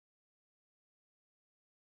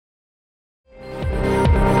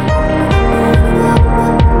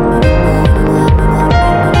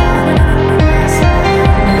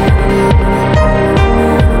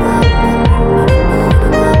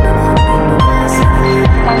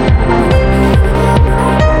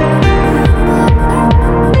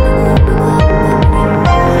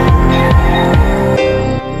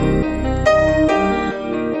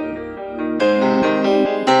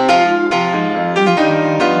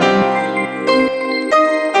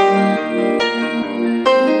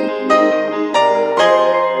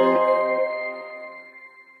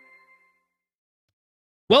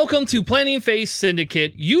Welcome to Planning Phase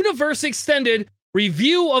Syndicate Universe Extended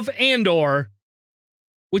Review of Andor,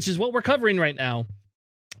 which is what we're covering right now.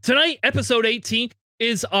 Tonight, episode 18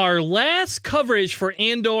 is our last coverage for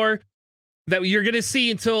Andor that you're going to see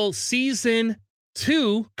until season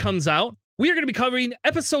 2 comes out. We are going to be covering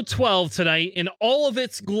episode 12 tonight in all of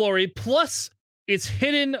its glory, plus its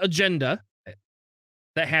hidden agenda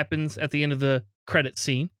that happens at the end of the credit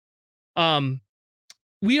scene.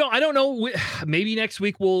 I don't know. Maybe next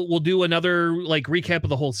week we'll do another like recap of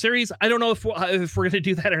the whole series. I don't know if we're going to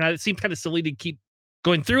do that or not. It seemed kind of silly to keep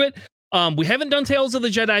going through it. We haven't done Tales of the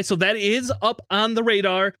Jedi, so that is up on the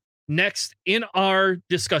radar next in our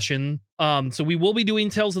discussion. So we will be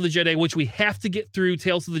doing Tales of the Jedi, which we have to get through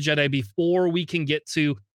Tales of the Jedi before we can get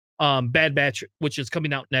to Bad Batch, which is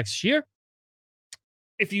coming out next year.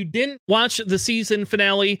 If you didn't watch the season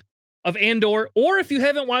finale of Andor, or if you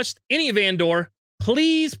haven't watched any of Andor,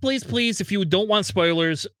 please, if you don't want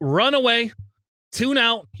spoilers, run away, tune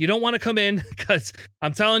out. You don't want to come in because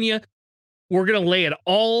I'm telling you, we're going to lay it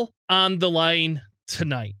all on the line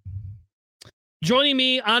tonight. Joining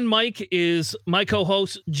me on mic is my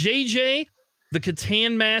co-host, JJ, the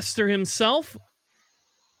Catan Master himself.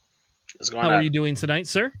 How are you doing tonight,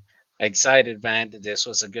 sir? Excited, man. This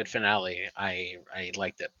was a good finale. I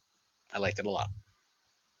liked it. I liked it a lot.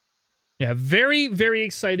 Yeah, very, very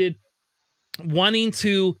excited. Wanting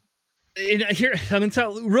to, here, I'm going to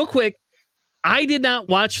tell real quick, I did not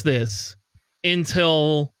watch this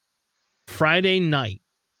until Friday night.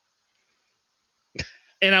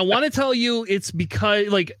 And I want to tell you it's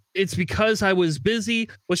because I was busy,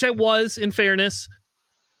 which I was, in fairness.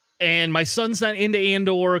 And my son's not into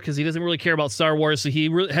Andor because he doesn't really care about Star Wars, so he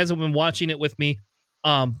really hasn't been watching it with me,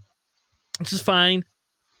 which is fine.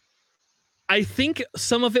 I think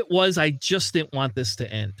some of it was I just didn't want this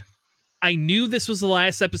to end. I knew this was the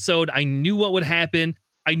last episode. I knew what would happen.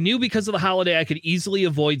 I knew because of the holiday I could easily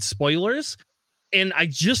avoid spoilers, and I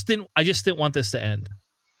just didn't want this to end.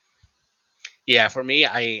 Yeah, for me,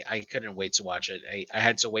 I couldn't wait to watch it. I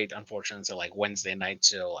had to wait, unfortunately, until like Wednesday night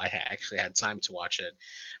till I actually had time to watch it.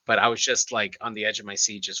 But I was just like on the edge of my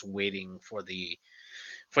seat, just waiting for the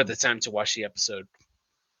time to watch the episode.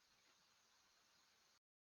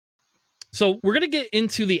 So we're gonna get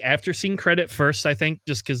into the after scene credit first, I think,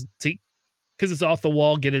 just because it's off the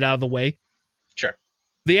wall, get it out of the way. Sure.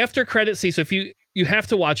 The after credit scene. So if you have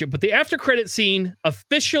to watch it, but the after credit scene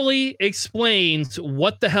officially explains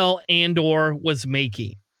what the hell Andor was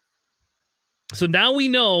making. So now we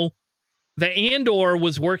know that Andor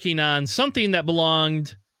was working on something that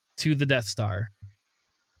belonged to the Death Star.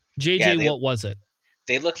 JJ, what was it?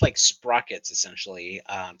 They look like sprockets, essentially,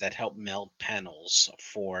 that help melt panels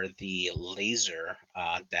for the laser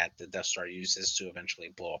that the Death Star uses to eventually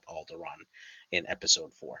blow up Alderaan in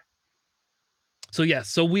Episode 4. So yes,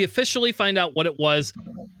 so we officially find out what it was.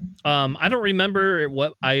 I don't remember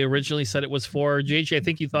what I originally said it was for. JJ, I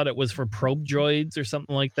think you thought it was for probe droids or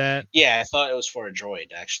something like that. Yeah, I thought it was for a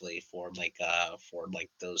droid, actually, for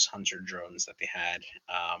those hunter drones that they had,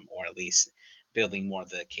 or at least building more of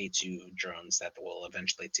the K2 drones that will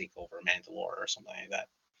eventually take over Mandalore or something like that.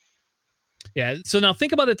 Yeah. So now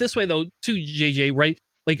think about it this way, though, too, JJ. Right?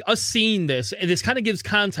 Like us seeing this, and this kind of gives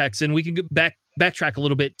context, and we can backtrack a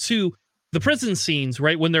little bit to the prison scenes,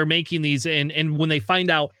 right? When they're making these, and when they find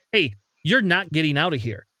out, hey, you're not getting out of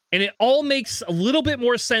here. And it all makes a little bit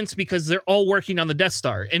more sense because they're all working on the Death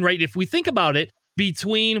Star. And right, if we think about it,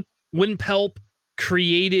 between when Pelp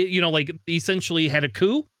created, like essentially had a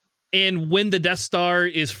coup, and when the Death Star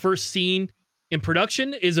is first seen in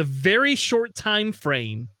production is a very short time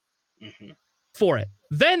frame for it.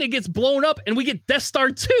 Then it gets blown up and we get Death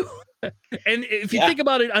Star 2. And if you think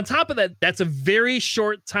about it, on top of that, that's a very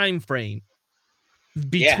short time frame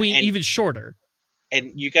between, even shorter.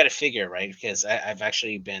 And you got to figure, right? Because I've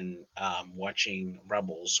actually been watching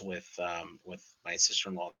Rebels with my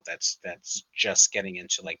sister-in-law. That's just getting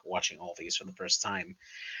into like watching all these for the first time.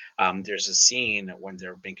 There's a scene when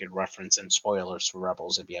they're making reference and spoilers for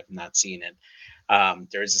Rebels if you have not seen it.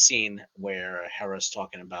 There's a scene where Hera's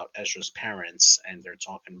talking about Ezra's parents, and they're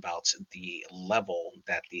talking about the level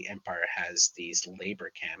that the Empire has these labor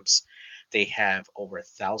camps. They have over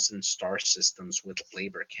 1,000 star systems with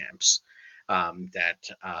labor camps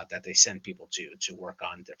that they send people to work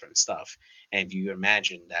on different stuff. And if you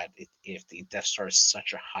imagine that if the Death Star is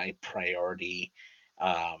such a high priority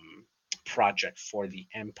project for the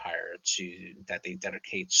Empire that they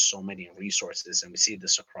dedicate so many resources, and we see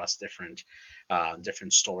this across different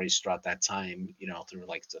stories throughout that time, through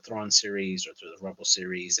like the Thrawn series or through the Rebel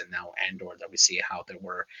series, and now Andor, that we see how they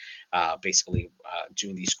were basically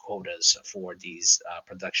doing these quotas for these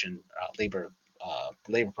production labor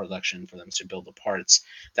labor production for them to build the parts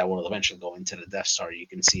that will eventually go into the Death Star, you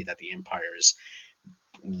can see that the Empire is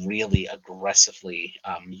really aggressively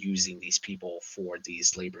using these people for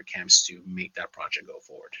these labor camps to make that project go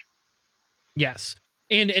forward. Yes,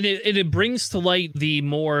 and it brings to light the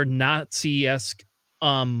more Nazi-esque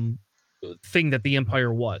thing that the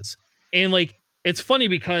Empire was, and like it's funny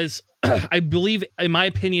because I believe, in my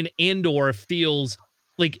opinion, Andor feels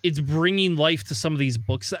like it's bringing life to some of these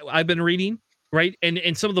books that I've been reading, right?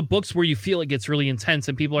 And some of the books where you feel it gets really intense,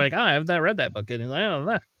 and people are like, "Oh, I have not read that book," and I don't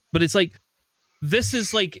know, but it's like this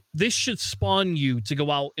should spawn you to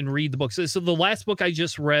go out and read the books. So the last book I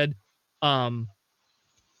just read, 2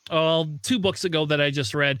 books ago that I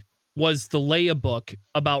just read was the Leia book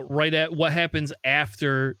about right at what happens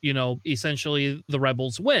after, essentially the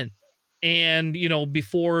rebels win, and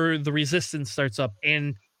before the resistance starts up,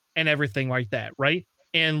 and everything like that, right?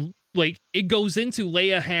 And like it goes into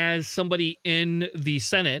Leia has somebody in the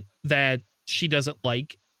Senate that she doesn't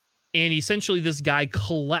like, and essentially this guy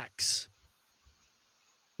collects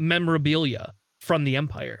memorabilia from the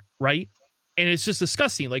Empire, right? And it's just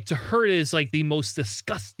disgusting. Like to her, it is like the most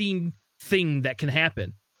disgusting thing that can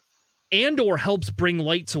happen. Andor helps bring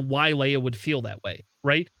light to why Leia would feel that way,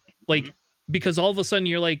 right? Like, because all of a sudden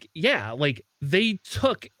you're like, yeah, like they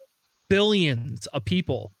took billions of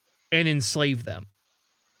people and enslaved them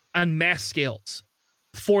on mass scales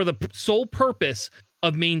for the sole purpose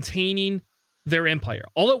of maintaining their empire.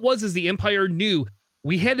 All it was is the Empire knew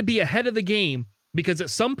we had to be ahead of the game because at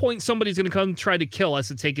some point somebody's going to come try to kill us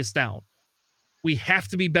and take us down. We have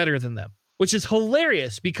to be better than them, which is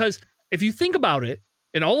hilarious because if you think about it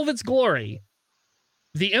in all of its glory,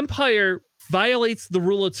 the Empire violates the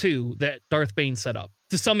rule of 2 that Darth Bane set up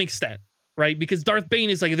to some extent, right? Because Darth Bane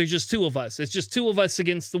is like, there's just 2 of us. It's just 2 of us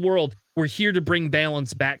against the world. We're here to bring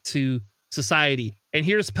balance back to society. And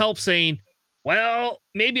here's Pelp saying, well,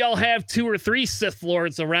 maybe I'll have 2 or 3 Sith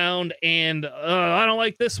Lords around, and I don't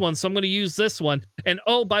like this one, so I'm going to use this one. And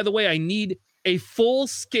oh, by the way, I need a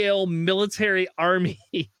full-scale military army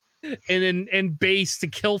and base to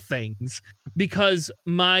kill things because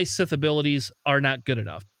my Sith abilities are not good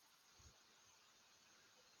enough.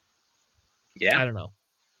 Yeah, I don't know.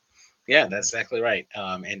 Yeah, that's exactly right.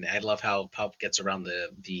 And I love how Palp gets around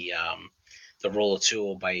the rule of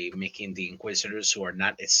 2 by making the Inquisitors, who are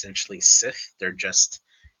not essentially Sith, they're just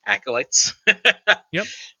acolytes. Yep.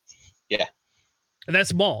 Yeah. And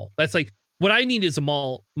that's Maul. That's like what I need is a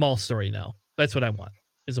Maul story now. That's what I want.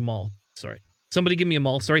 Is a Maul story. Somebody give me a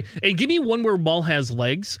Maul story. And give me one where Maul has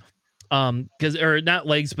legs. Because or not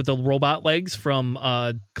legs, but the robot legs from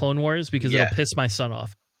Clone Wars, because it'll piss my son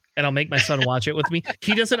off. And I'll make my son watch it with me.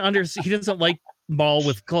 He doesn't like Maul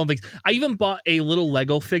with clone legs. I even bought a little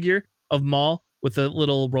Lego figure of Maul with the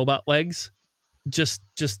little robot legs just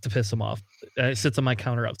to piss him off. It sits on my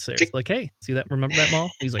counter upstairs. Like, hey, see that? Remember that,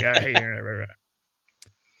 Maul? He's like, hey.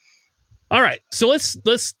 All right, so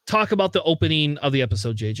let's talk about the opening of the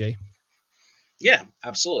episode, JJ. Yeah,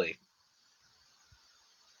 absolutely.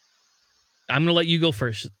 I'm gonna let you go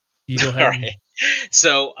first. You go ahead. All right.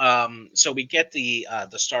 So we get the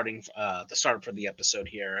start for the episode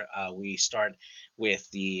here. We start with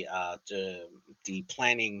the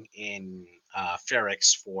planning in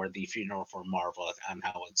Ferrix for the funeral for Marva and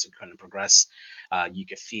how it's going to progress. You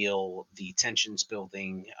could feel the tensions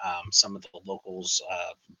building. Some of the locals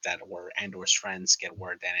that were Andor's friends get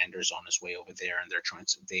word that Andor's on his way over there, and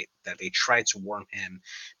they try to warn him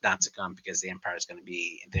not to come because the Empire is going to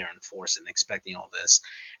be there in force and expecting all this,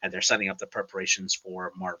 and they're setting up the preparations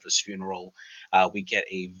for Marva's funeral. We get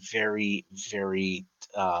a very, very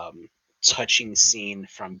touching scene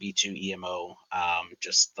from B2EMO.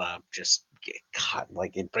 Just God,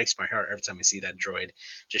 like it breaks my heart every time I see that droid,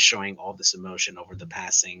 just showing all this emotion over the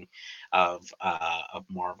passing of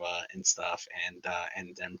Marva and stuff,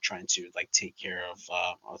 and them trying to like take care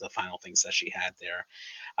of the final things that she had there.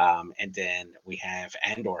 And then we have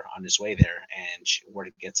Andor on his way there, and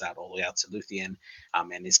word gets out all the way out to Luthien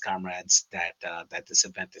and his comrades that this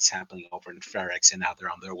event is happening over in Ferrix, and now they're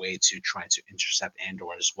on their way to try to intercept Andor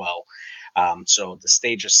as well. So the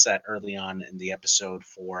stage is set early on in the episode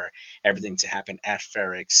for everything to happen at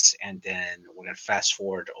Ferrix, and then we're going to fast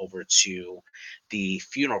forward over to the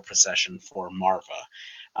funeral procession for Marva,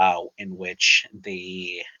 in which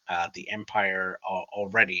the Empire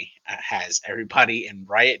already has everybody in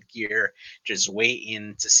riot gear, just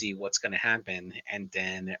waiting to see what's going to happen, and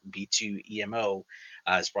then B2EMO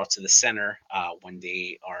is brought to the center when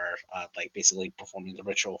they are like basically performing the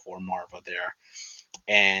ritual for Marva there,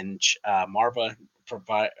 and Marva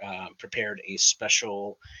prepared a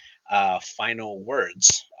special final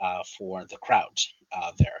words for the crowd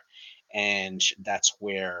there. And that's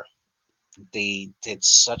where they did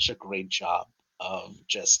such a great job of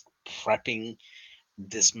just prepping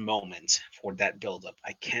this moment for that buildup.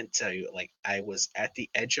 I can't tell you, like, I was at the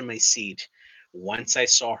edge of my seat once I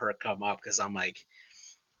saw her come up, because I'm like,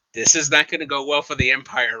 this is not going to go well for the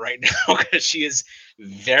Empire right now, because she is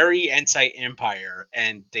very anti-Empire,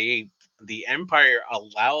 and the Empire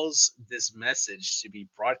allows this message to be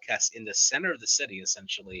broadcast in the center of the city,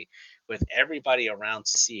 essentially, with everybody around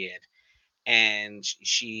to see it. And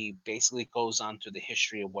she basically goes on to the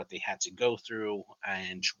history of what they had to go through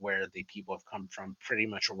and where the people have come from, pretty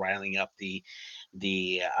much riling up the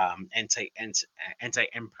anti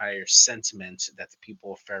empire sentiment that the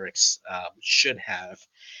people of Ferrix should have.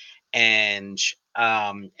 And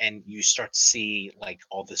you start to see like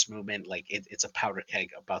all this movement, like it's a powder keg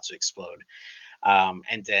about to explode.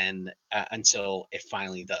 And then until it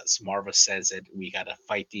finally does, Marva says it, we got to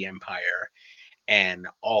fight the Empire, and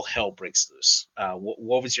all hell breaks loose.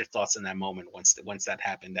 What was your thoughts in that moment once that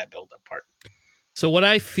happened, that build up part? So what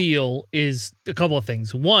I feel is a couple of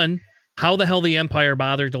things. One, how the hell the Empire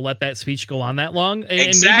bothered to let that speech go on that long?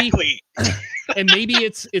 Exactly. And maybe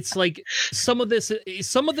it's like some of this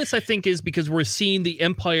I think is because we're seeing the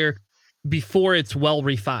Empire before it's well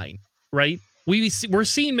refined, right? We're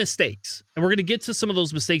seeing mistakes, and we're going to get to some of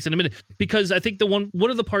those mistakes in a minute, because I think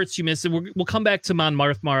one of the parts you missed, and we'll come back to Mon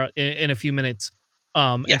Mothma in a few minutes,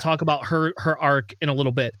 and talk about her arc in a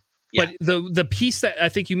little bit. Yeah. But the piece that I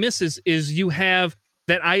think you miss is you have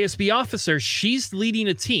that ISB officer. She's leading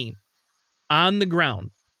a team on the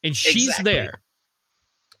ground, and she's there.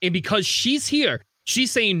 And because she's here,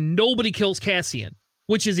 she's saying nobody kills Cassian,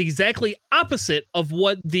 which is exactly opposite of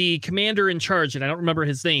what the commander in charge, and I don't remember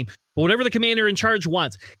his name, but whatever the commander in charge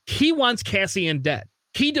wants, he wants Cassian dead.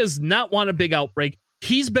 He does not want a big outbreak.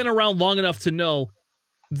 He's been around long enough to know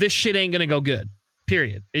this shit ain't going to go good,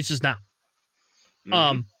 period. It's just not.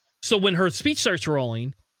 Mm-hmm. So when her speech starts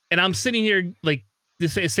rolling, and I'm sitting here like the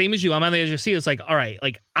same as you, I'm on the edge of the seat. It's like, all right,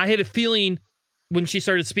 like I had a feeling when she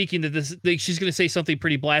started speaking that she's going to say something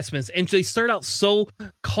pretty blasphemous, and they start out so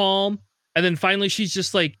calm, and then finally she's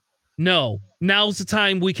just like, no, now's the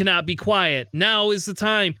time, we cannot be quiet, now is the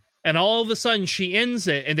time. And all of a sudden she ends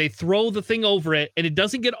it, and they throw the thing over it, and it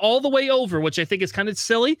doesn't get all the way over, which I think is kind of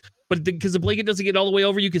silly, but because the blanket doesn't get all the way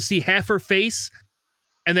over, you can see half her face,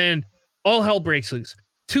 and then all hell breaks loose.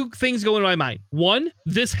 Two things go in my mind. One,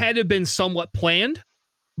 this had to have been somewhat planned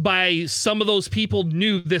by some of those people,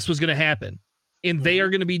 knew this was going to happen. And they are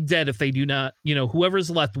going to be dead if they do not, whoever's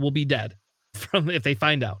left will be dead if they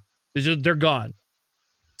find out. They're gone.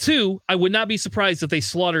 Two, I would not be surprised if they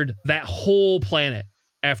slaughtered that whole planet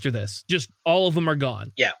after this. Just all of them are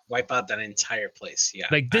gone. Yeah, wipe out that entire place. Yeah.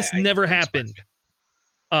 Like this never happened.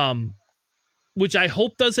 Which I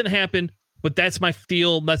hope doesn't happen, but that's my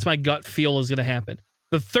gut feel is going to happen.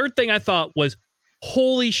 The third thing I thought was,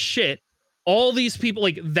 holy shit, all these people,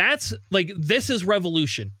 this is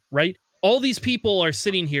revolution, right? All these people are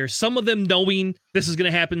sitting here, some of them knowing this is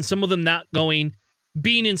going to happen, some of them not going,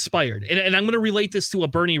 being inspired. And I'm going to relate this to a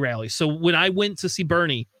Bernie rally. So when I went to see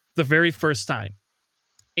Bernie the very first time,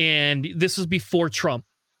 and this was before Trump,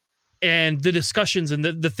 and the discussions and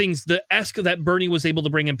the things, the ask that Bernie was able to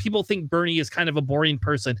bring in, people think Bernie is kind of a boring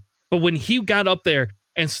person. But when he got up there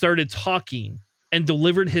and started talking and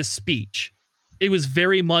delivered his speech, it was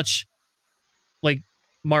very much like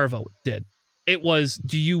Marvo did. It was,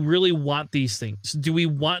 do you really want these things? Do we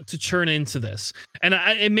want to turn into this?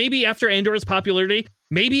 And maybe after Andor's popularity,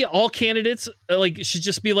 maybe all candidates should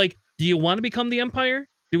just be like, do you want to become the Empire?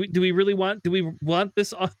 Do we want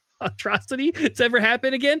this atrocity to ever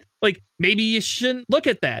happen again? Like, maybe you shouldn't look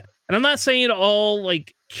at that. And I'm not saying all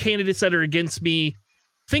candidates that are against me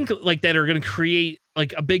think like that are going to create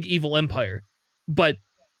a big evil empire, but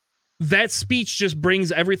that speech just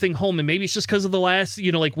brings everything home. And maybe it's just because of the last,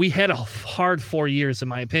 we had a hard 4 years, in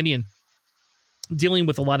my opinion, dealing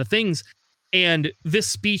with a lot of things. And this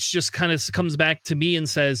speech just kind of comes back to me and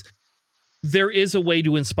says, there is a way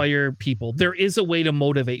to inspire people. There is a way to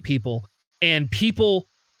motivate people. And people,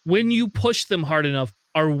 when you push them hard enough,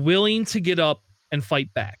 are willing to get up and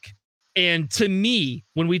fight back. And to me,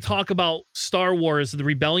 when we talk about Star Wars, the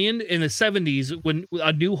rebellion in the 70s, when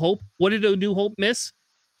A New Hope, what did A New Hope miss?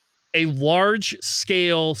 A large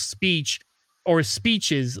scale speech or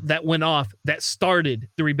speeches that went off that started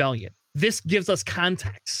the rebellion. This gives us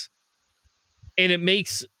context, and it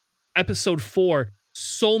makes episode 4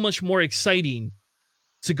 so much more exciting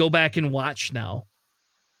to go back and watch now,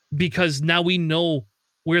 because now we know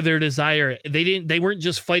where their desire, they weren't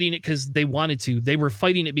just fighting it because they wanted to. They were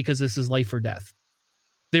fighting it because this is life or death.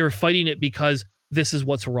 They were fighting it because this is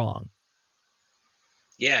what's wrong.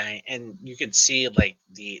 Yeah, and you could see like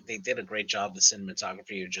they did a great job, the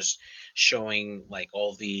cinematography of just showing like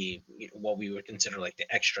all the what we would consider like the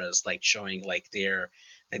extras, like showing like their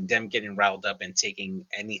like them getting riled up and taking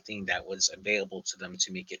anything that was available to them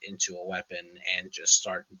to make it into a weapon and just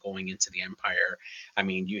start going into the Empire. I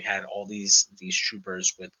mean, you had all these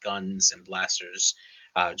troopers with guns and blasters,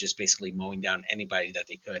 just basically mowing down anybody that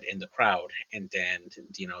they could in the crowd, and then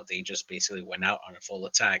they just basically went out on a full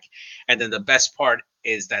attack. And then the best part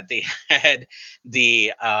is that they had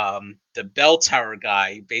the bell tower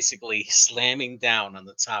guy basically slamming down on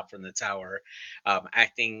the top from the tower,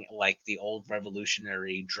 acting like the old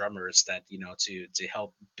revolutionary drummers that to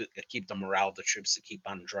help keep the morale of the troops to keep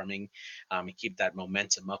on drumming, and keep that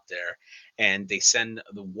momentum up there. And they send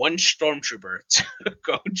the one stormtrooper to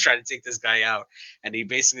go and try to take this guy out, and he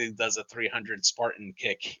basically does a 300 Spartan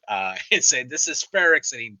kick, and say, "This is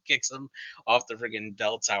Ferrix," and he kicks him off the friggin'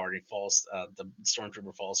 bell tower, and he falls. The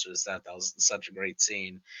stormtrooper falls to his death. That was such a great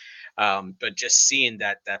scene. But just seeing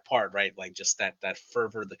that part, right, like just that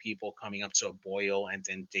fervor, the people coming up to a boil, and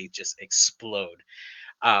then they just explode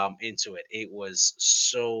into it. It was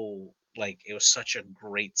so like it was such a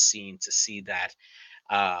great scene to see that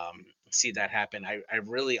happen. I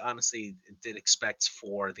really honestly did expect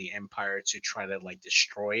for the Empire to try to like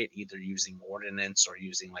destroy it, either using ordnance or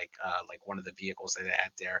using like one of the vehicles that they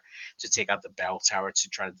had there to take out the bell tower to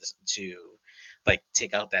try to like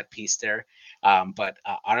take out that piece there. But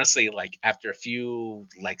honestly, like after a few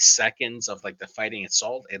like seconds of like the fighting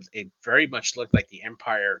itself, it very much looked like the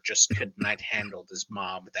Empire just could not handle this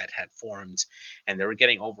mob that had formed, and they were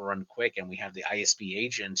getting overrun quick. And we have the ISB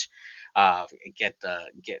agent get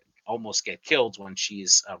almost get killed when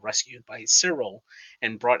she's rescued by Cyril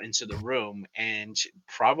and brought into the room. And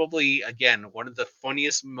probably again one of the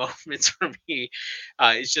funniest moments for me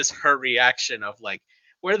is just her reaction of like,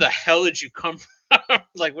 "Where the hell did you come from?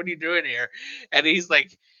 Like, what are you doing here?" And he's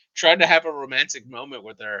like trying to have a romantic moment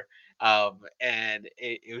with her. And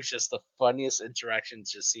it was just the funniest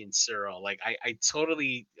interactions, just seeing Cyril. Like I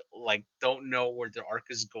totally like don't know where the arc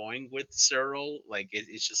is going with Cyril. Like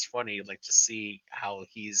it's just funny, like to see how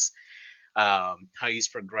he's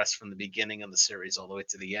progressed from the beginning of the series all the way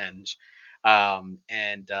to the end. I'm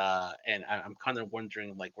kind of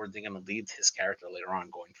wondering like where they're going to lead his character later on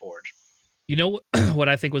going forward. You know what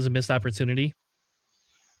I think was a missed opportunity?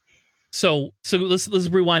 So let's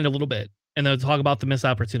rewind a little bit and then talk about the missed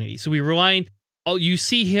opportunity. So we rewind. Oh, you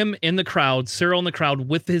see him in the crowd, Cyril in the crowd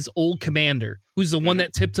with his old commander, who's the one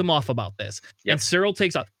that tipped him off about this. Yep. And Cyril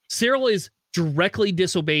takes off. Cyril is directly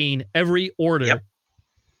disobeying every order,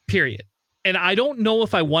 period. And I don't know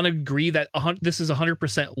if I want to agree that this is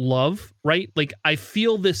 100% love, right? Like I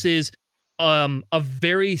feel this is a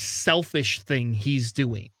very selfish thing he's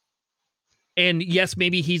doing. And yes,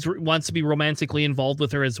 maybe he wants to be romantically involved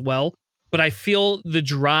with her as well. But I feel the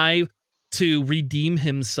drive to redeem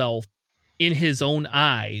himself in his own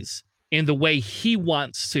eyes in the way he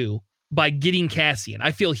wants to by getting Cassian.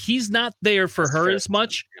 I feel he's not there for her as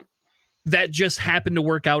much. That just happened to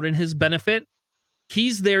work out in his benefit.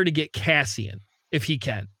 He's there to get Cassian if he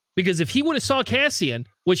can. Because if he would have saw Cassian,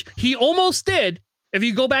 which he almost did, if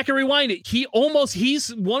you go back and rewind it,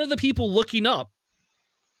 he's one of the people looking up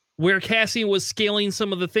where Cassian was scaling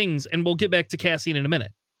some of the things, and we'll get back to Cassian in a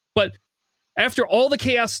minute. But after all the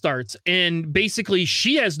chaos starts, and basically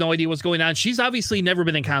she has no idea what's going on. She's obviously never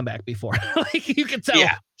been in combat before. Like you can tell,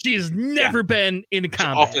 she has never been in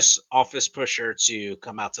combat. Office pusher to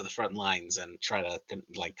come out to the front lines and try to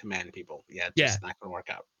like command people. Just not gonna work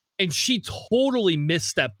out. And she totally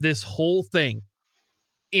misstepped this whole thing,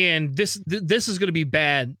 and this is going to be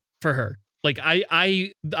bad for her. Like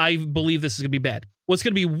I believe this is going to be bad. What's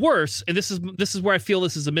going to be worse, and this is where I feel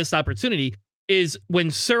this is a missed opportunity, is when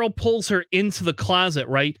Cyril pulls her into the closet,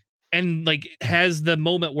 right? And like has the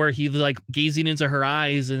moment where he like gazing into her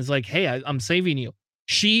eyes and is like, "Hey, I'm saving you."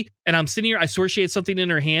 And I'm sitting here, I swear she had something in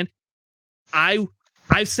her hand. I've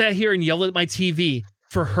sat here and yelled at my TV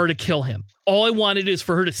for her to kill him. All I wanted is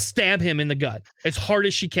for her to stab him in the gut as hard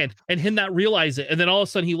as she can and him not realize it. And then all of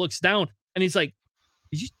a sudden he looks down and he's like,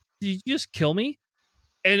 did you just kill me?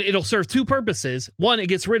 And it'll serve two purposes. One, it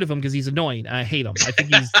gets rid of him because he's annoying. I hate him. I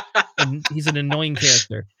think he's an annoying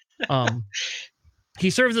character. He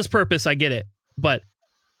serves this purpose. I get it, but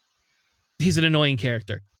he's an annoying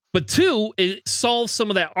character. But two, it solves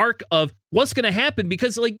some of that arc of what's going to happen,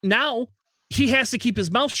 because like now he has to keep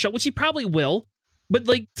his mouth shut, which he probably will. But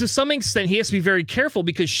like to some extent, he has to be very careful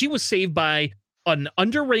because she was saved by an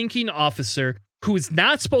underranking officer who is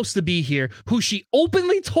not supposed to be here, who she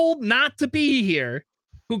openly told not to be here,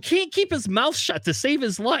 who can't keep his mouth shut to save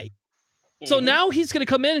his life. So now he's going to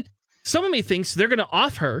come in. some of me thinks they're going to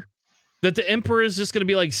off her, that the Emperor is just going to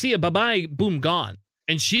be like, see ya, bye-bye, boom, gone.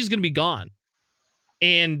 And she's going to be gone.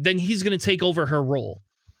 And then he's going to take over her role.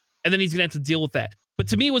 And then he's going to have to deal with that. But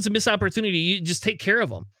to me, it was a missed opportunity. You just take care of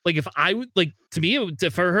him. Like if I would, like, to me, it would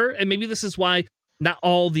defer her. And maybe this is why not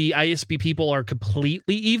all the ISB people are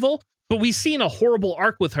completely evil, but we've seen a horrible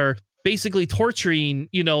arc with her basically torturing,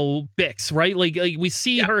 Bix, right? Like we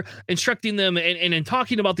see her instructing them and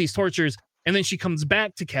talking about these tortures. And then she comes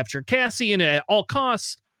back to capture Cassie, and at all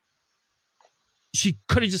costs, she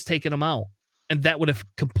could have just taken him out. And that would have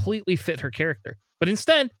completely fit her character. But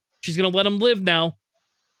instead, she's going to let him live now.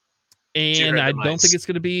 And I don't think it's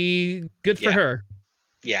going to be good for her.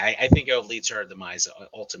 Yeah, I think it will lead to her demise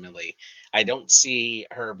ultimately. I don't see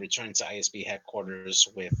her returning to ISB headquarters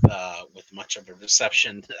with much of a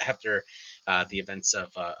reception after the events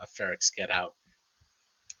of Ferrix Get Out.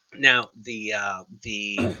 Now, the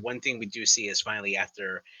one thing we do see is finally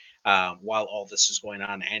after while all this is going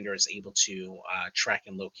on, Andor is able to track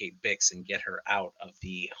and locate Bix and get her out of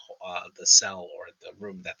the cell or the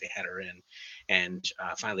room that they had her in, and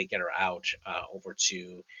finally get her out over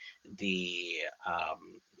to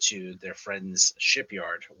their friend's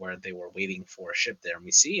shipyard where they were waiting for a ship there. And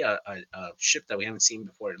we see a ship that we haven't seen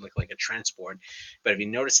before. It looked like a transport, but if you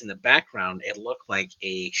notice in the background, it looked like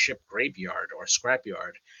a ship graveyard or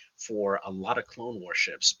scrapyard for a lot of Clone War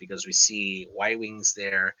ships, because we see Y-Wings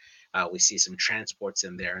there. We see some transports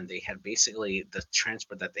in there, and they had basically the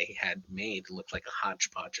transport that they had made looked like a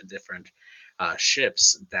hodgepodge of different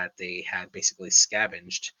ships that they had basically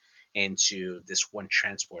scavenged into this one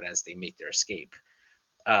transport as they make their escape.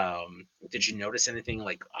 Did you notice anything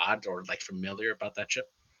like odd or like familiar about that ship?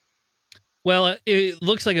 Well, it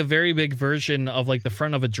looks like a very big version of like the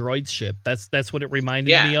front of a droid ship. That's what it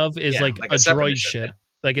reminded me of, is like a droid ship,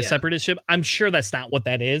 like a separatist ship. I'm sure that's not what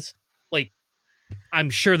that is. Like, I'm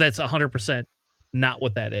sure that's 100% not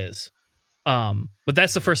what that is. But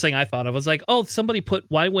that's the first thing I thought of. I was like, oh, somebody put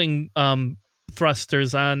Y-wing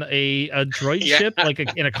thrusters on a droid ship, like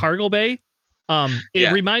in a cargo bay.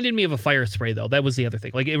 It reminded me of a fire spray, though. That was the other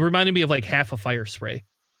thing. Like, it reminded me of like half a fire spray.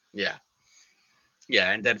 Yeah.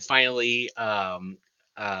 And then finally,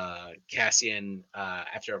 Cassian,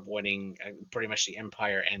 after avoiding pretty much the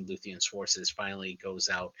Empire and Luthien's forces, finally goes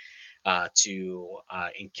out to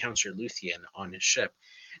encounter Luthien on his ship.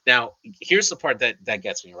 Now, here's the part that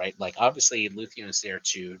gets me, right? Like, obviously, Luthien is there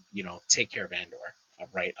to, take care of Andor,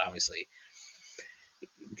 right? Obviously,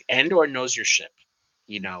 Andor knows your ship.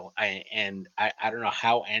 I don't know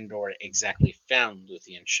how Andor exactly found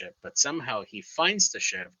Luthien's ship, but somehow he finds the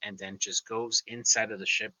ship and then just goes inside of the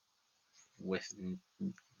ship with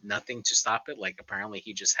nothing to stop it. Like, apparently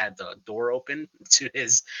he just had the door open to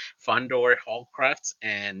his Fondor Hallcraft,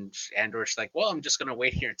 and Andor's like, well, I'm just gonna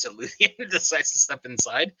wait here until Luthien decides to step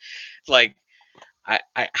inside. Like,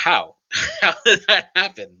 how did that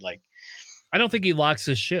happen? Like, I don't think he locks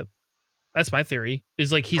his ship. That's my theory.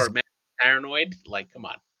 Is like he's paranoid. Like, come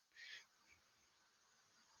on.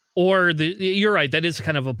 Or you're right. That is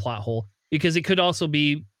kind of a plot hole, because it could also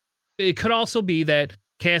be that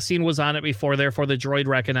Cassian was on it before, therefore the droid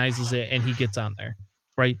recognizes it and he gets on there,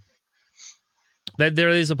 right? That there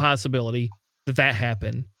is a possibility that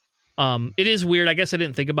happened. It is weird. I guess I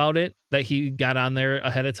didn't think about it, that he got on there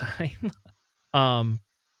ahead of time.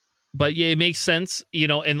 But yeah, it makes sense,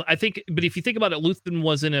 and I think, but if you think about it, Luthien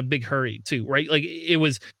was in a big hurry too, right? Like he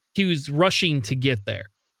was rushing to get there,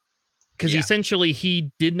 because essentially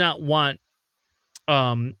he did not want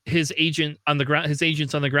his agents on the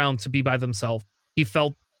ground to be by themselves. He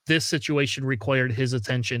felt this situation required his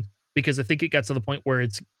attention, because I think it got to the point where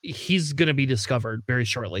he's going to be discovered very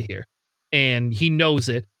shortly here, and he knows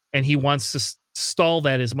it, and he wants to stall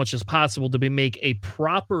that as much as possible to make a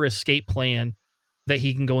proper escape plan that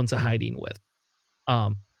he can go into hiding with.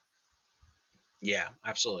 Yeah,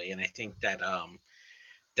 absolutely. And I think that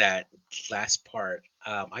that last part,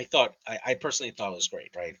 I personally thought was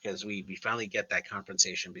great, right? Because we finally get that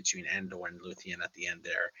confrontation between Andor and Luthien at the end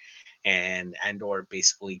there. And Andor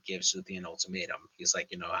basically gives Luthien an ultimatum. He's like,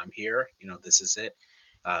 I'm here, this is it.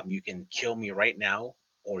 You can kill me right now,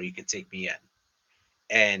 or you can take me in.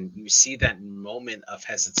 And you see that moment of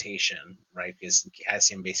hesitation, right? Because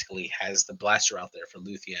Cassian basically has the blaster out there for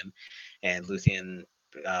Luthien, and Luthien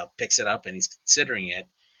picks it up and he's considering it.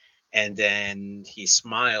 And then he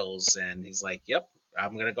smiles and he's like, yep,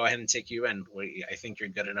 I'm going to go ahead and take you in. I think you're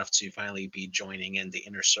good enough to finally be joining in the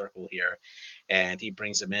inner circle here. And he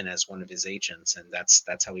brings him in as one of his agents. And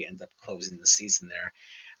that's how we end up closing the season there.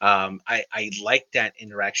 I like that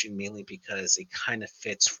interaction mainly because it kind of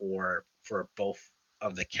fits for both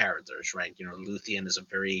of the characters, right? Luthien is a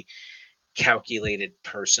very calculated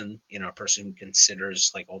person, a person who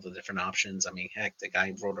considers like all the different options. I mean, heck, the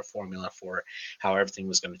guy wrote a formula for how everything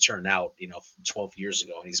was going to turn out, 12 years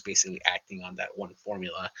ago, and he's basically acting on that one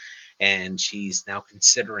formula, and he's now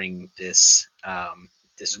considering this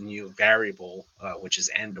new variable, which is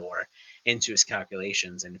Andor, into his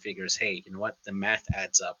calculations, and figures, hey, you know what, the math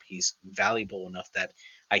adds up. He's valuable enough that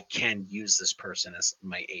I can use this person as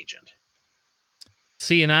my agent.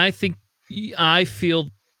 See, and I feel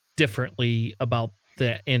differently about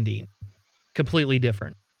the ending. Completely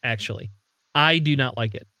different, actually. I do not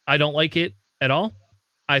like it. I don't like it at all.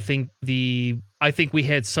 I think we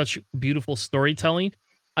had such beautiful storytelling.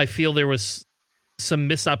 I feel there was some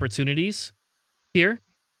missed opportunities here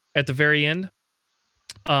at the very end.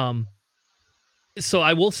 Um, so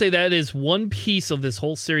I will say that is one piece of this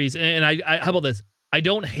whole series. And I how about this? I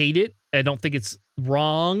don't hate it. I don't think it's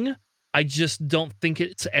wrong. I just don't think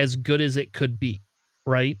it's as good as it could be.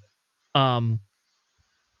 Right. Um,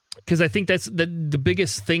 because I think that's the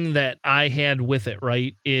biggest thing that I had with it,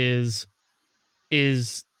 right? Is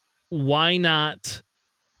why not,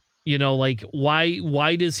 like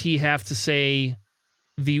why does he have to say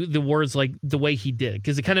the words like the way he did?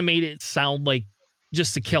 Because it kind of made it sound like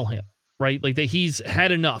just to kill him, right? Like that he's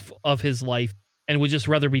had enough of his life and would just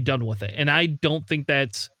rather be done with it. And I don't think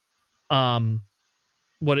that's um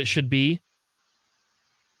what it should be.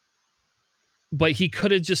 But he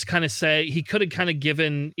could have just kind of said, he could have kind of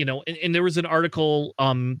given, and there was an article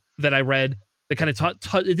that I read that kind of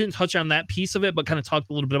it didn't touch on that piece of it, but kind of talked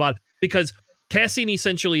a little bit about it, because Cassian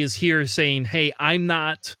essentially is here saying, hey, I'm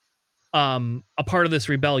not a part of this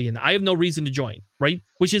rebellion. I have no reason to join, right?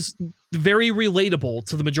 Which is very relatable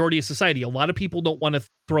to the majority of society. A lot of people don't want to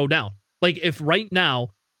throw down. Like if right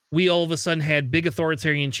now we all of a sudden had big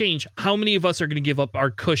authoritarian change, how many of us are going to give up our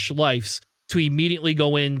cush lives to immediately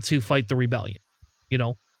go in to fight the rebellion?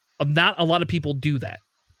 Not a lot of people do that.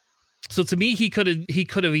 So to me, he could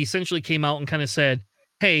have essentially came out and kind of said,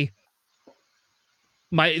 hey,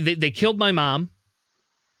 they killed my mom.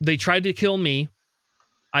 They tried to kill me.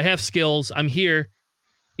 I have skills. I'm here.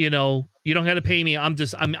 You don't got to pay me.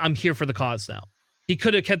 I'm here for the cause now. He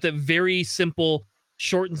could have kept it very simple,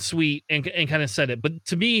 short and sweet, and kind of said it. But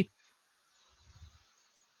to me,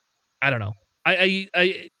 I don't know.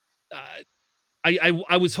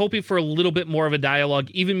 I was hoping for a little bit more of a dialogue,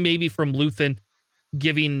 even maybe from Luthen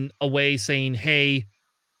giving away, saying, hey,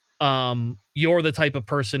 you're the type of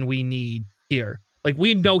person we need here. Like,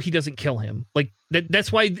 we know he doesn't kill him. Like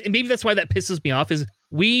that's why that pisses me off, is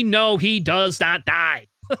we know he does not die.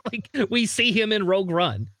 Like, we see him in Rogue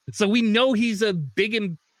One, so we know he's a big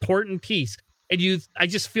important piece. And I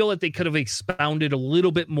just feel that they could have expounded a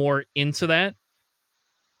little bit more into that,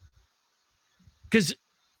 because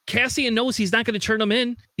Cassian knows he's not going to turn him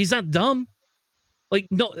in. He's not dumb. Like,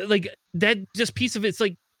 no, like that just piece of it's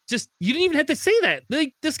like, just, you didn't even have to say that.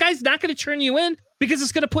 Like, this guy's not going to turn you in because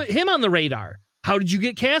it's going to put him on the radar. How did you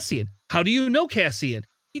get Cassian? How do you know Cassian?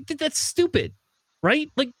 That's stupid, right?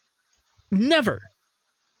 Like, never.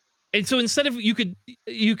 And so instead of you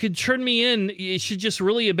could turn me in, it should just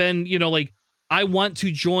really have been, like, I want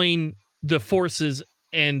to join the forces,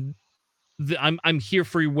 and I'm here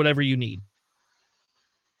for whatever you need.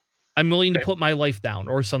 I'm willing to put my life down,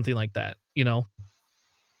 or something like that, I don't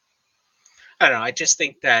know. I just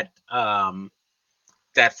think that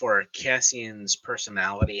that for Cassian's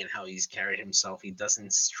personality and how he's carried himself, he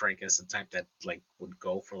doesn't strike as the type that like would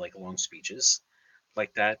go for like long speeches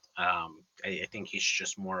like that. I think he's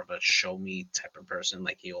just more of a show me type of person.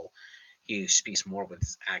 Like he speaks more with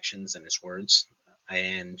his actions and his words.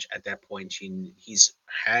 And at that point, he's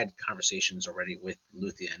had conversations already with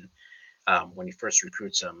Luthien when he first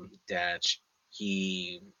recruits him, that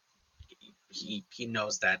he he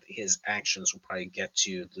knows that his actions will probably get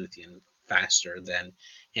to Luthien faster than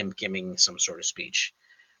him giving some sort of speech,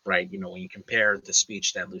 right? When you compare the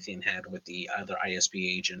speech that Luthien had with the other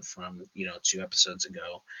ISB agent from 2 episodes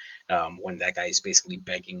ago, when that guy is basically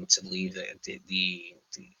begging to leave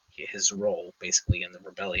his role basically in the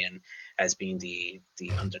rebellion as being the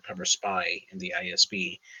undercover spy in the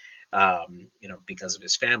ISB, because of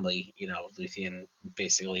his family, Luthien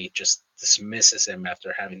basically just dismisses him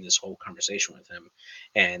after having this whole conversation with him,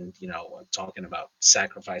 and talking about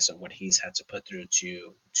sacrifice and what he's had to put through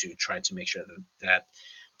to try to make sure that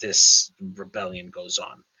this rebellion goes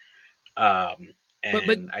on. I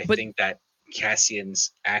think that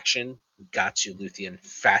Cassian's action got to Luthien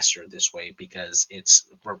faster this way because it's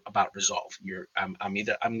about resolve. I'm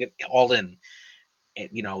all in.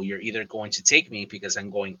 You're either going to take me because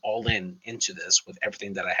I'm going all in into this with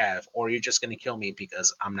everything that I have, or you're just going to kill me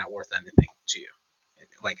because I'm not worth anything to you.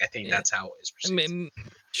 Like I think that's how it is I perceived. mean,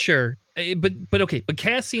 sure, but okay. But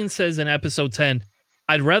Cassian says in episode 10,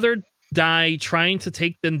 "I'd rather die trying to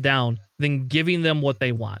take them down than giving them what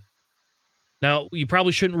they want." Now, you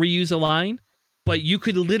probably shouldn't reuse a line, but he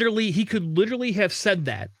could literally have said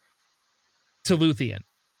that to Luthien.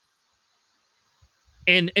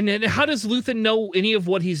 And then how does Luthen know any of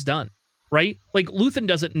what he's done? Right? Like Luthen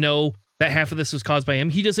doesn't know that half of this was caused by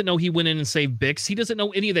him. He doesn't know he went in and saved Bix. He doesn't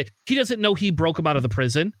know any of that. He doesn't know he broke him out of the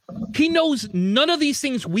prison. He knows none of these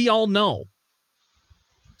things we all know.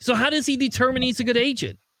 So how does he determine he's a good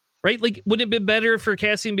agent? Right? Like, wouldn't it be better for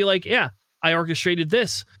Cassian to be like, yeah, I orchestrated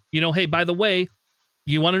this. You know, hey, by the way,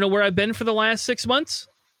 you want to know where I've been for the last 6 months?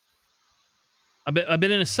 I've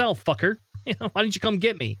been in a cell, fucker. You know, why didn't you come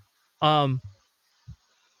get me?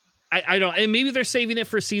 I don't, and maybe they're saving it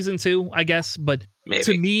for season 2, I guess. But Maybe.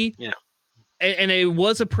 To me, Yeah. And it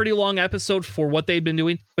was a pretty long episode for what they've been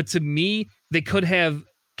doing. But to me,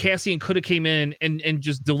 Cassian could have came in and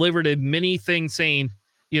just delivered a mini thing saying,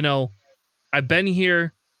 you know, I've been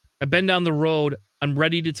here, I've been down the road, I'm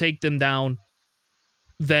ready to take them down,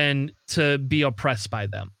 than to be oppressed by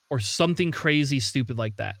them or something crazy stupid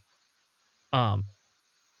like that. Okay.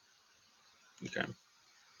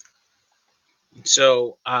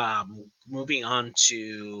 So, moving on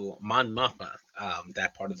to Mon Mothma,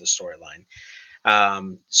 that part of the storyline.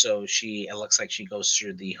 So it looks like she goes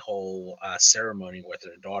through the whole ceremony with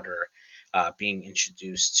her daughter, being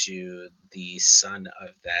introduced to the son of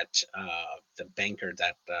the banker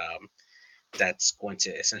that's going to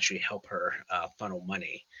essentially help her funnel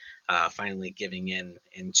money, finally giving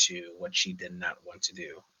into what she did not want to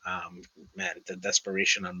do. Man, the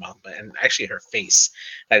desperation on Mothma, and actually her face,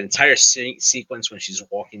 that entire sequence when she's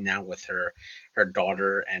walking down with her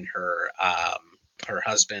daughter and her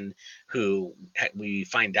husband, who we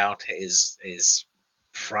find out is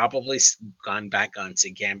probably gone back onto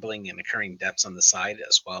gambling and occurring debts on the side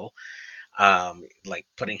as well, like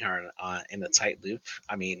putting her in a tight loop.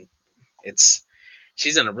 I mean,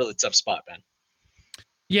 she's in a really tough spot, man.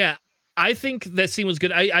 Yeah, I think that scene was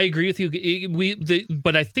good. I agree with you.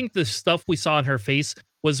 But I think the stuff we saw in her face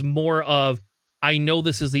was more of, I know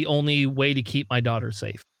this is the only way to keep my daughter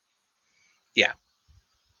safe. Yeah.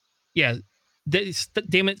 Yeah.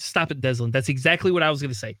 Damn it, stop it, Deslin. That's exactly what I was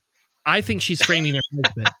going to say. I think she's framing her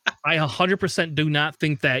husband. I 100% do not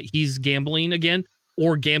think that he's gambling again,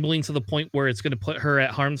 or gambling to the point where it's going to put her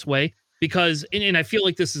at harm's way. Because, and I feel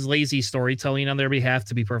like this is lazy storytelling on their behalf,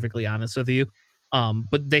 to be perfectly honest with you.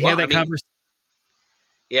 But they had that conversation.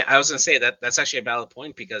 Yeah, I was gonna say that's actually a valid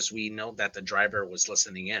point, because we know that the driver was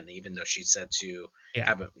listening in, even though she said to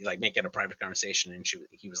have make it a private conversation, and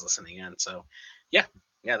he was listening in. So, yeah,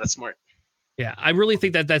 that's smart. Yeah, I really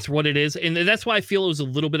think that that's what it is, and that's why I feel it was a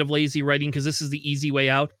little bit of lazy writing, because this is the easy way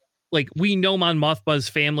out. Like, we know Mon Mothma's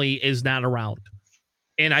family is not around,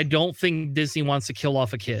 and I don't think Disney wants to kill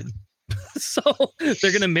off a kid. So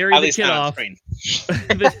they're gonna marry the kid off.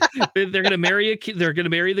 They're gonna marry a kid. They're gonna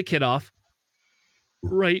marry the kid off,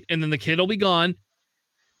 right? And then the kid will be gone.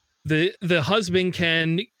 The husband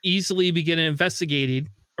can easily begin investigating,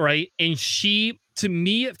 right? And to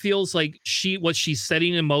me, it feels like what she's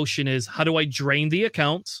setting in motion is, how do I drain the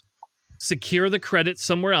accounts, secure the credit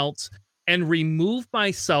somewhere else, and remove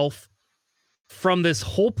myself from this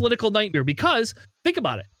whole political nightmare? Because think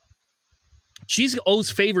about it. She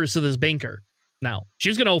owes favors to this banker. Now,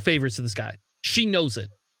 she's going to owe favors to this guy. She knows it.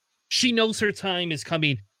 She knows her time is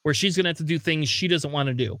coming where she's going to have to do things she doesn't want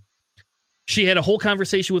to do. She had a whole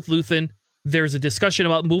conversation with Luthen. There's a discussion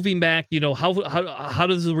about moving back. You know, how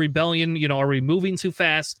does the rebellion, you know, are we moving too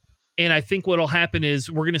fast? And I think what'll happen is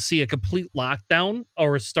we're going to see a complete lockdown,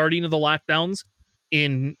 or a starting of the lockdowns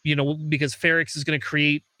because Ferrix is going to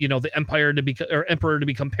create, the emperor to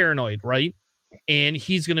become paranoid, right? And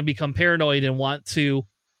he's going to become paranoid and want to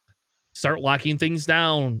start locking things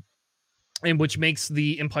down, and which makes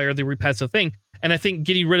the Empire the repetitive thing. And I think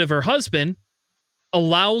getting rid of her husband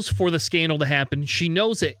allows for the scandal to happen. She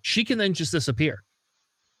knows it. She can then just disappear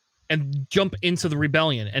and jump into the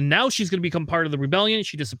rebellion. And now she's going to become part of the rebellion.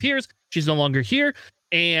 She disappears. She's no longer here.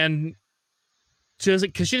 And she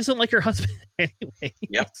doesn't like her husband anyway.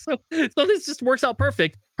 Yeah. So this just works out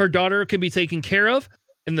perfect. Her daughter can be taken care of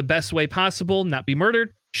in the best way possible, not be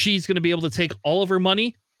murdered. She's going to be able to take all of her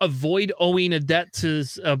money, avoid owing a debt to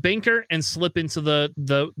a banker, and slip into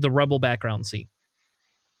the rebel background scene.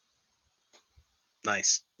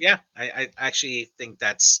 Nice. Yeah, I actually think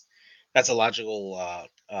that's a logical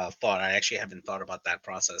thought. I actually haven't thought about that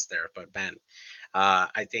process there, but Ben,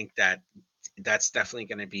 I think that's definitely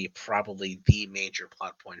going to be probably the major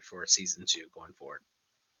plot point for season 2 going forward.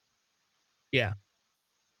 Yeah.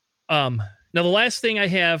 Now, the last thing I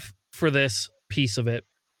have for this piece of it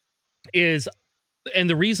is, and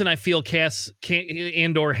the reason I feel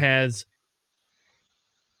Andor has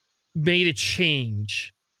made a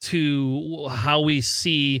change to how we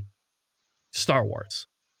see Star Wars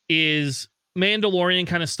is Mandalorian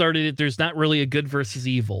kind of started it. There's not really a good versus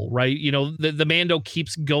evil, right? You know, the Mando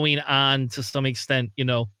keeps going on to some extent, you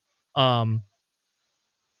know, um,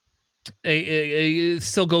 it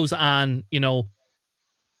still goes on, you know,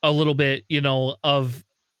 a little bit, you know, of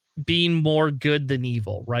being more good than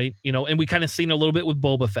evil, right? You know, and we kind of seen a little bit with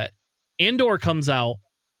Boba Fett. Andor comes out,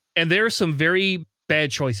 and there are some very bad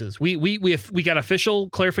choices. We got official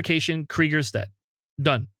clarification. Krieger's dead,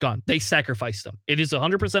 done, gone. They sacrificed him. It is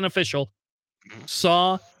 100% official.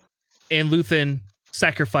 Saw and Luthen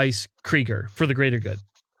sacrifice Krieger for the greater good.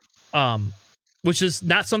 Which is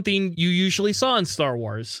not something you usually saw in Star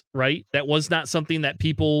Wars, right? That was not something that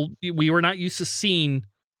we were not used to seeing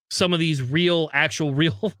some of these real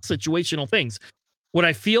situational things. What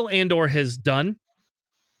I feel Andor has done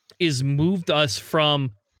is moved us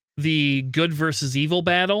from the good versus evil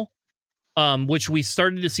battle, which we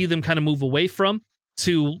started to see them kind of move away from,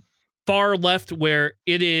 to far left, where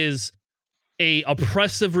it is a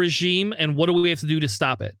oppressive regime, and what do we have to do to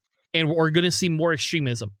stop it? And we're going to see more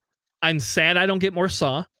extremism. I'm sad I don't get more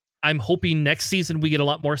Saw. I'm hoping next season we get a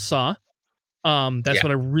lot more Saw. That's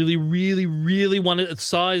what I really, really, really wanted.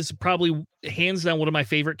 Saw is probably hands down one of my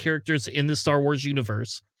favorite characters in the Star Wars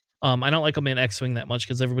universe. I don't like him in X-Wing that much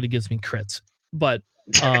because everybody gives me crits, but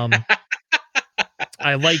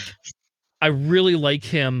I really like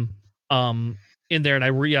him in there, and I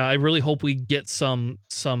really hope we get some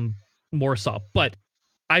more Saw. But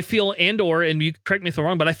I feel Andor, and you correct me if I'm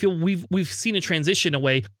wrong, but I feel we've seen a transition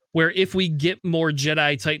away where if we get more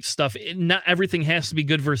Jedi type stuff, not everything has to be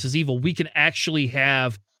good versus evil. We can actually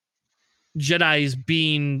have Jedis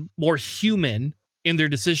being more human in their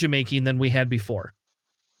decision making than we had before.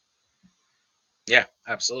 Yeah,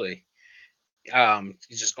 absolutely.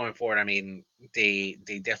 Just going forward, I mean, they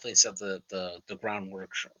definitely set the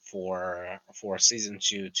groundwork for season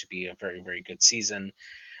 2 to be a very, very good season.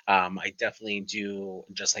 I definitely do,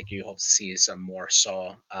 just like you, hope to see some more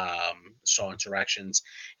Saw interactions,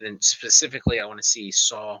 and then specifically, I want to see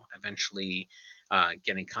Saw eventually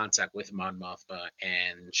get in contact with Mon Mothma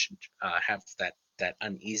and have that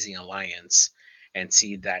uneasy alliance, and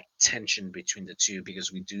see that tension between the two,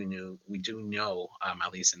 because we do know,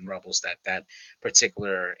 at least in Rebels, that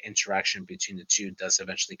particular interaction between the two does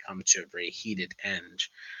eventually come to a very heated end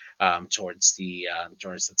towards the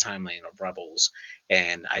timeline of Rebels,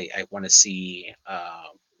 and I want to see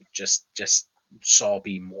just Saul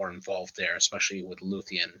be more involved there, especially with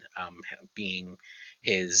Luthien being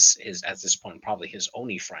his at this point probably his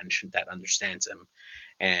only friend that understands him,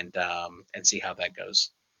 and see how that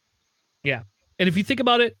goes. Yeah, and if you think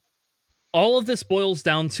about it, all of this boils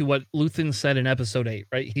down to what Luthien said in Episode 8,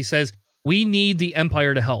 right? He says we need the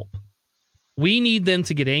Empire to help. We need them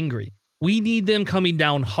to get angry. We need them coming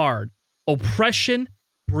down hard. Oppression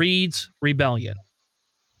breeds rebellion.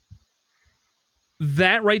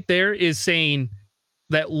 That right there is saying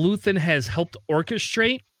that Luthien has helped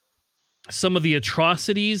orchestrate some of the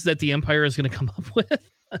atrocities that the Empire is going to come up with.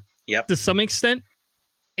 Yep. To some extent.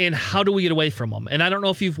 And how do we get away from them? And I don't know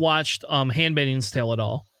if you've watched Handmaid's Tale at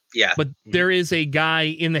all. Yeah. But there is a guy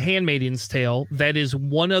in the Handmaid's Tale that is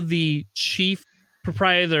one of the chief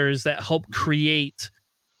proprietors that helped create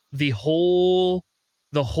the whole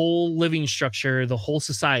living structure, the whole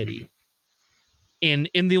society. And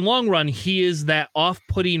in the long run, he is that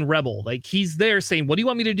off-putting rebel. Like, he's there saying, what do you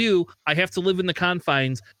want me to do? I have to live in the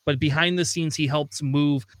confines. But behind the scenes, he helps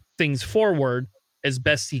move things forward as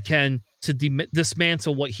best he can to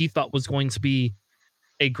dismantle what he thought was going to be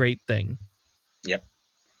a great thing. Yep.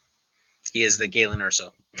 He is the Galen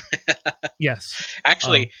Erso. Yes.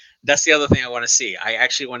 Actually, that's the other thing I want to see. I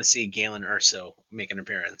actually want to see Galen Erso make an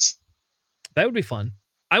appearance. That would be fun.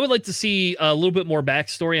 I would like to see a little bit more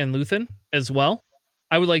backstory on Luthien as well.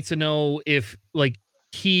 I would like to know if, like,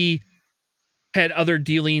 he had other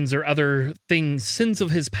dealings or other things, sins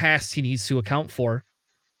of his past he needs to account for,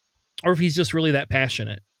 or if he's just really that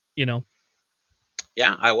passionate, you know?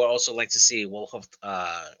 Yeah, I would also like to see Yularen,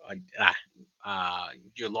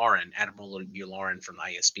 Admiral Yularen from the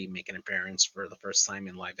ISB, make an appearance for the first time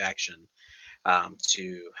in live action,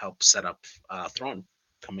 to help set up Thrawn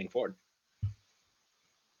coming forward.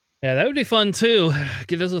 Yeah, that would be fun too.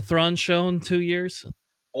 Get us a Thrawn show in 2 years.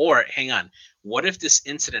 Or hang on, what if this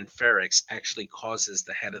incident Ferrix actually causes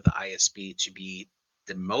the head of the ISB to be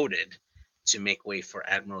demoted to make way for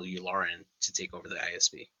Admiral Yularen to take over the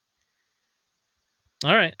ISB?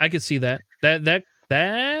 All right, I could see that. That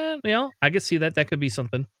That, I could see that. That could be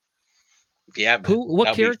something. Yeah,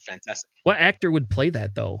 What character? Fantastic. What actor would play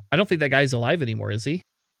that though? I don't think that guy's alive anymore, is he?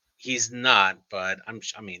 He's not, but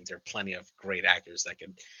I mean, there are plenty of great actors that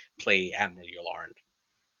could play Admiral Yularen.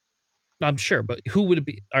 I'm sure, but who would it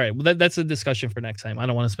be? All right, well, that's a discussion for next time. I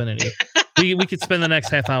don't want to spend any. we could spend the next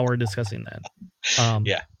half hour discussing that.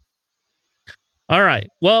 Yeah. All right.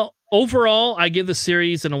 Well, overall, I give the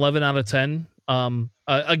series an 11 out of 10.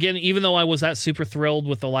 Again, even though I was not super thrilled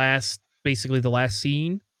with the last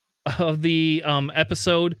scene of the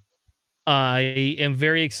episode, I am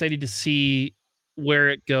very excited to see where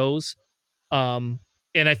it goes.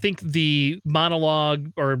 And I think the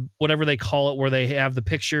monologue or whatever they call it, where they have the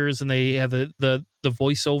pictures and they have the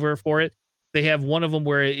voiceover for it, they have one of them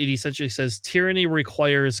where it essentially says tyranny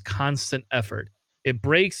requires constant effort. It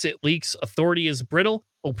breaks, it leaks, authority is brittle,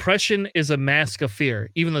 oppression is a mask of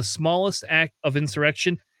fear. Even the smallest act of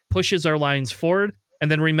insurrection pushes our lines forward.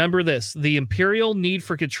 And then remember this, the imperial need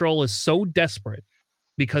for control is so desperate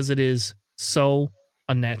because it is so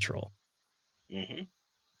unnatural. Mm-hmm.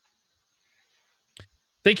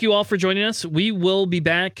 Thank you all for joining us. We will be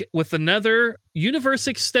back with another Universe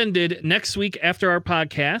Extended next week after our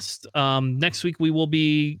podcast. Next week, we will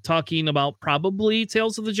be talking about probably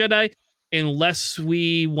Tales of the Jedi, unless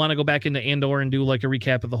we want to go back into Andor and do like a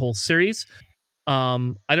recap of the whole series.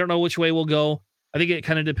 I don't know which way we'll go. I think it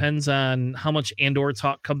kind of depends on how much Andor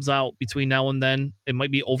talk comes out between now and then. It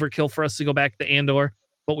might be overkill for us to go back to Andor,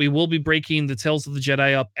 but we will be breaking the Tales of the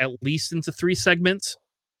Jedi up at least into 3 segments.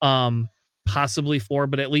 Possibly 4,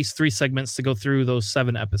 but at least 3 segments to go through those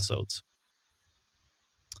 7 episodes.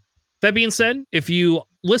 That being said, if you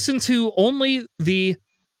listen to only the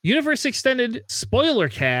Universe Extended spoiler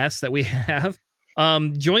cast that we have,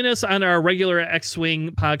 join us on our regular X-Wing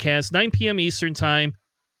podcast, 9 p.m. Eastern time,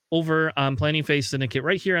 over on Planning Phase Syndicate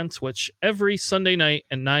right here on Twitch every Sunday night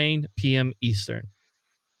at 9 p.m. Eastern.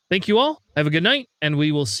 Thank you all. Have a good night, and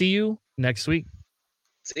we will see you next week.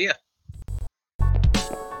 See ya.